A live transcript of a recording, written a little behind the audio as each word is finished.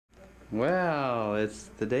Well, it's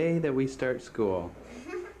the day that we start school.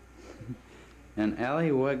 And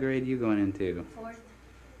Allie, what grade are you going into? 4th.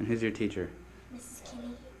 And who's your teacher? Mrs.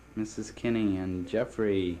 Kinney. Mrs. Kinney. And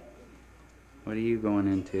Jeffrey, what are you going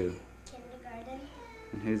into? Kindergarten.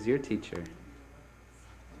 And who's your teacher?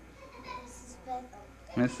 Mrs. Bethel.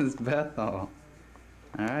 Mrs. Bethel.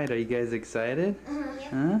 Alright, are you guys excited?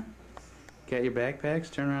 Huh? Got your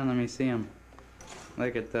backpacks? Turn around, let me see them.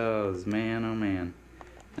 Look at those, man, oh man.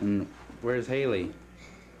 And where's Haley?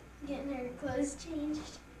 Getting her clothes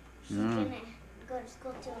changed. She's Oh. gonna go to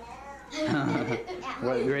school too.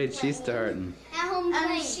 What grade she starting? At home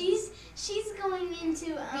playing. She's going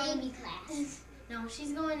into Baby class. No,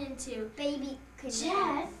 she's going into Baby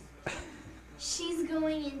Jeff. She's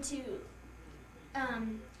going into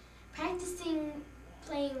practicing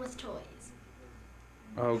playing with toys.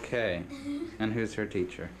 Okay. And who's her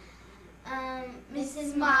teacher?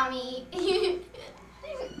 Mrs. Mommy.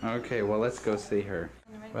 Okay, well let's go see her.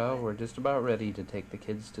 Well, we're just about ready to take the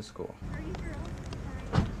kids to school.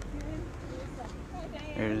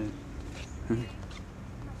 There it is.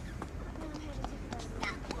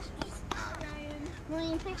 Want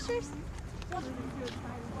any pictures?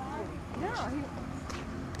 No, as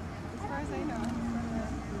far as I know,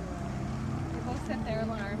 they both set their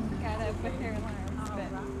alarms, got up with their alarms, but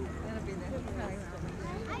that'll be the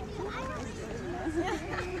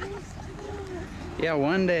Yeah,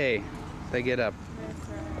 one day they get up.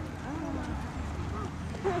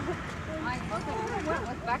 I went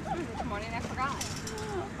with Baxter this morning, I forgot.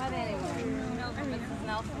 But anyway, Mrs.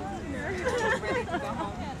 Nelson is ready to go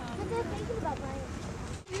home. What's I thinking about Brian?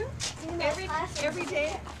 Every day? Every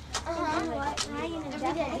day.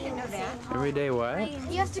 Every day what?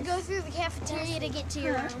 You have to go through the cafeteria to get to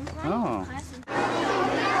your room. Oh.